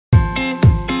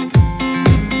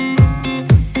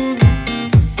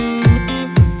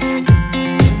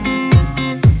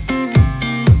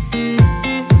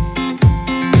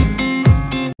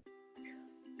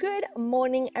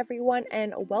morning, everyone,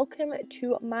 and welcome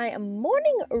to my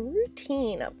morning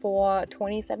routine for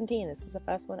 2017. This is the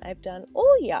first one I've done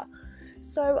all year.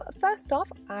 So first off,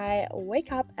 I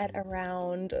wake up at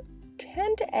around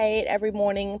 10 to 8 every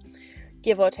morning,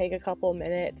 give or take a couple of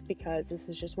minutes, because this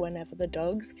is just whenever the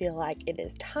dogs feel like it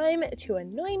is time to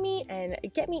annoy me and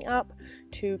get me up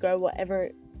to go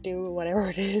do whatever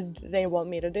it is they want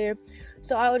me to do.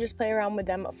 So I will just play around with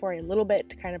them for a little bit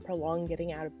to kind of prolong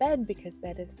getting out of bed, because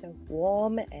bed is so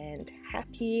warm and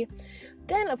happy.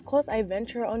 Then of course I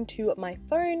venture onto my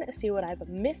phone, see what I've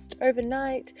missed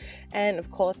overnight, and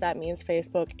of course that means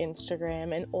Facebook,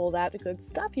 Instagram, and all that good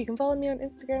stuff. You can follow me on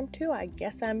Instagram too. I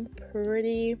guess I'm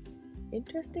pretty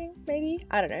interesting, maybe,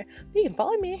 I don't know, but you can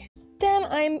follow me. Then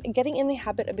I'm getting in the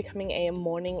habit of becoming a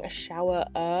morning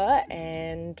showerer,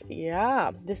 and yeah,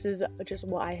 this is just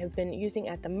what I have been using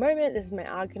at the moment. This is my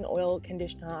argan oil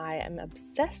conditioner. I am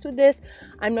obsessed with this.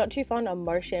 I'm not too fond of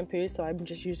most shampoos, so I'm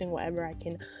just using whatever I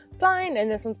can find, and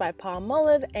this one's by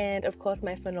Palmolive, and of course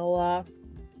my Fanola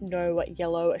no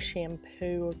yellow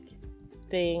shampoo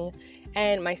thing,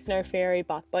 and my Snow Fairy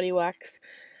Bath Body Works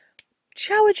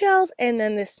shower gels, and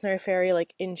then this Snow Fairy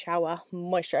like in shower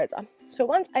moisturizer. So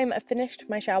once I'm finished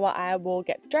my shower, I will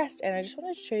get dressed, and I just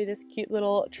wanted to show you this cute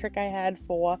little trick I had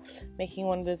for making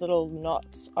one of those little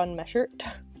knots on my shirt.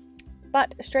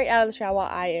 But straight out of the shower,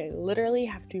 I literally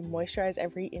have to moisturize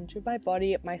every inch of my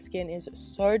body. My skin is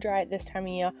so dry at this time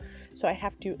of year, so I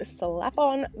have to slap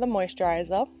on the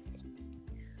moisturizer.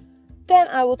 Then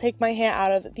I will take my hair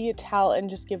out of the towel and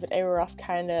just give it a rough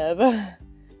kind of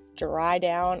dry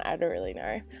down. I don't really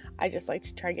know. I just like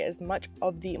to try to get as much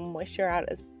of the moisture out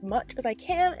as much as I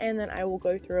can, and then I will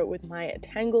go through it with my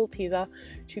Tangle Teaser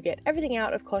to get everything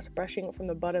out, of course brushing from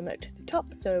the bottom to the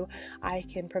top so I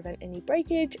can prevent any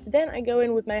breakage. Then I go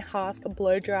in with my Hask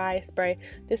blow dry spray.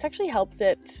 This actually helps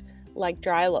it like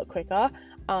dry a lot quicker,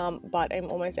 but I'm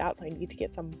almost out, so I need to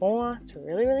get some more. It's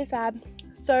really sad.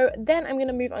 So then I'm going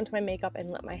to move on to my makeup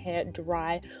and let my hair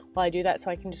dry while I do that,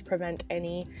 so I can just prevent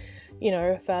any, you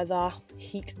know, further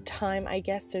heat time, I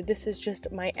guess. So this is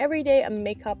just my everyday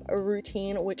makeup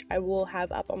routine, which I will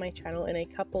have up on my channel in a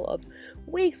couple of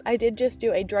weeks. I did just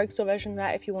do a drugstore version of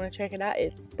that if you want to check it out.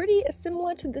 It's pretty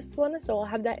similar to this one, so I'll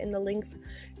have that in the links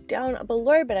down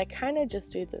below, but I kind of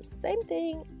just do the same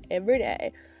thing every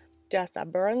day. Just a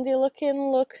bronzy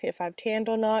looking look, if I've tanned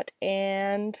or not,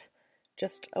 and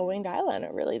just a winged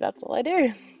eyeliner, really, that's all I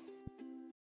do.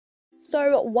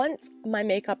 So once my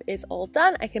makeup is all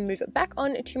done, I can move it back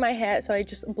on to my hair. So I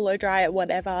just blow dry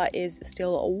whatever is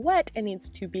still wet and needs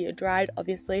to be dried,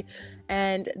 obviously.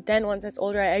 And then once it's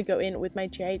all dry, I go in with my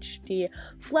GHD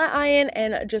flat iron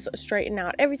and just straighten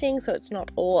out everything so it's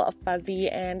not all fuzzy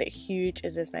and huge.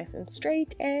 It is nice and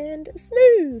straight and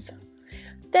smooth.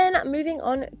 Then moving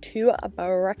on to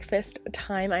breakfast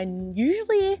time. I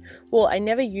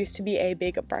never used to be a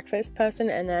big breakfast person,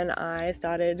 and then I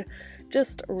started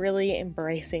just really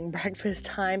embracing breakfast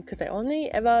time because I only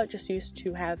ever just used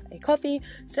to have a coffee.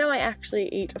 So now I actually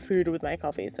eat food with my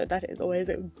coffee, so that is always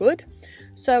good.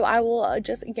 So I will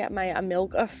just get my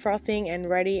milk frothing and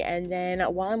ready, and then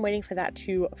while I'm waiting for that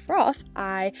to froth,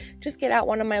 I just get out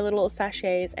one of my little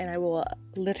sachets and I will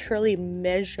literally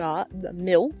measure the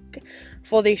milk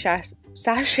for the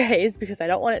sachets because I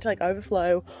don't want it to like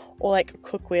overflow or like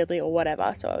cook weirdly or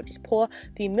whatever. So I'll just pour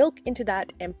the milk into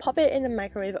that and pop it in the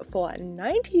microwave for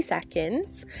 90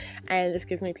 seconds, and this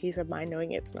gives me peace of mind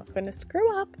knowing it's not going to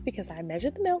screw up because I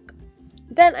measured the milk.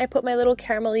 Then I put my little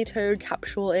caramelito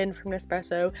capsule in from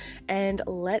Nespresso and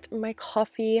let my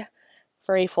coffee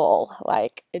free fall.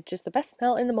 Like, it's just the best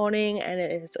smell in the morning, and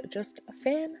it is just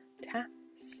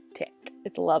fantastic.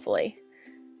 It's lovely.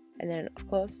 And then of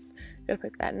course go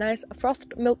put that nice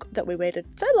frothed milk that we waited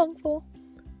so long for.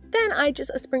 Then I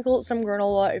just sprinkle some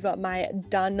granola over my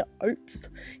done oats.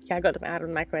 Yeah, I got them out of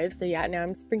the microwave, so yeah, now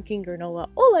I'm sprinkling granola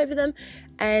all over them.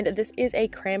 And this is a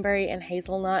cranberry and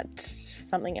hazelnut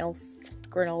something else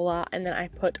granola, and then I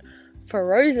put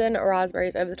frozen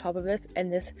raspberries over the top of it,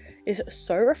 and this is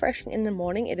so refreshing in the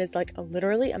morning. It is like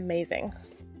literally amazing.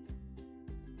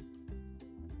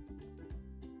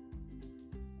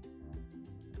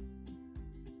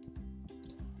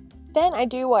 Then I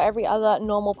do what every other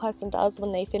normal person does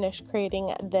when they finish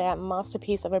creating their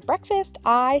masterpiece of a breakfast.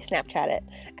 I Snapchat it.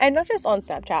 And not just on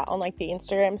Snapchat, on like the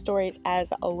Instagram stories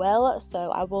as well.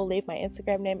 So I will leave my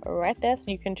Instagram name right there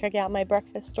so you can check out my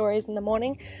breakfast stories in the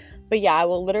morning. But yeah, I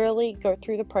will literally go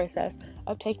through the process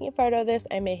of taking a photo of this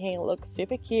and making it look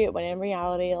super cute, when in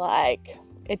reality, like,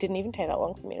 it didn't even take that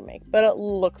long for me to make, but it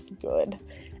looks good.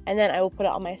 And then I will put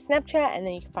it on my Snapchat, and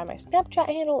then you can find my Snapchat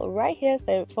handle right here.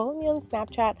 So follow me on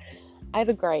Snapchat. I have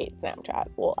a great Snapchat.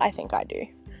 Well, I think I do.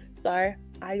 So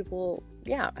I will,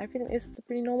 yeah, I think this is a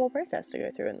pretty normal process to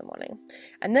go through in the morning.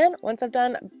 And then once I've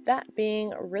done that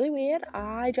being really weird,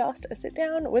 I just sit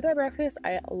down with my breakfast.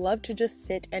 I love to just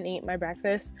sit and eat my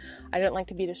breakfast. I don't like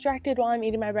to be distracted while I'm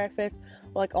eating my breakfast,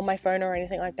 or like on my phone or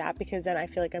anything like that, because then I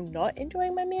feel like I'm not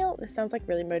enjoying my meal. This sounds like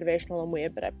really motivational and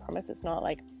weird, but I promise it's not.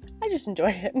 Like, I just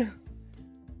enjoy it.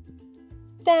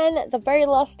 Then the very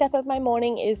last step of my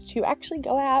morning is to actually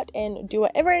go out and do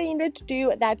whatever I needed to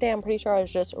do that day. I'm pretty sure I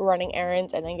was just running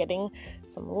errands and then getting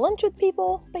some lunch with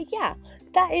people. But yeah,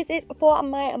 that is it for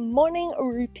my morning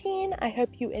routine. I hope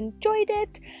you enjoyed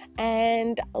it,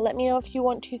 and let me know if you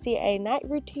want to see a night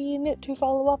routine to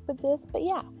follow up with this. But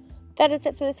yeah, that is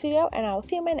it for this video, and I will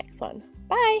see you in my next one.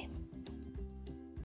 Bye!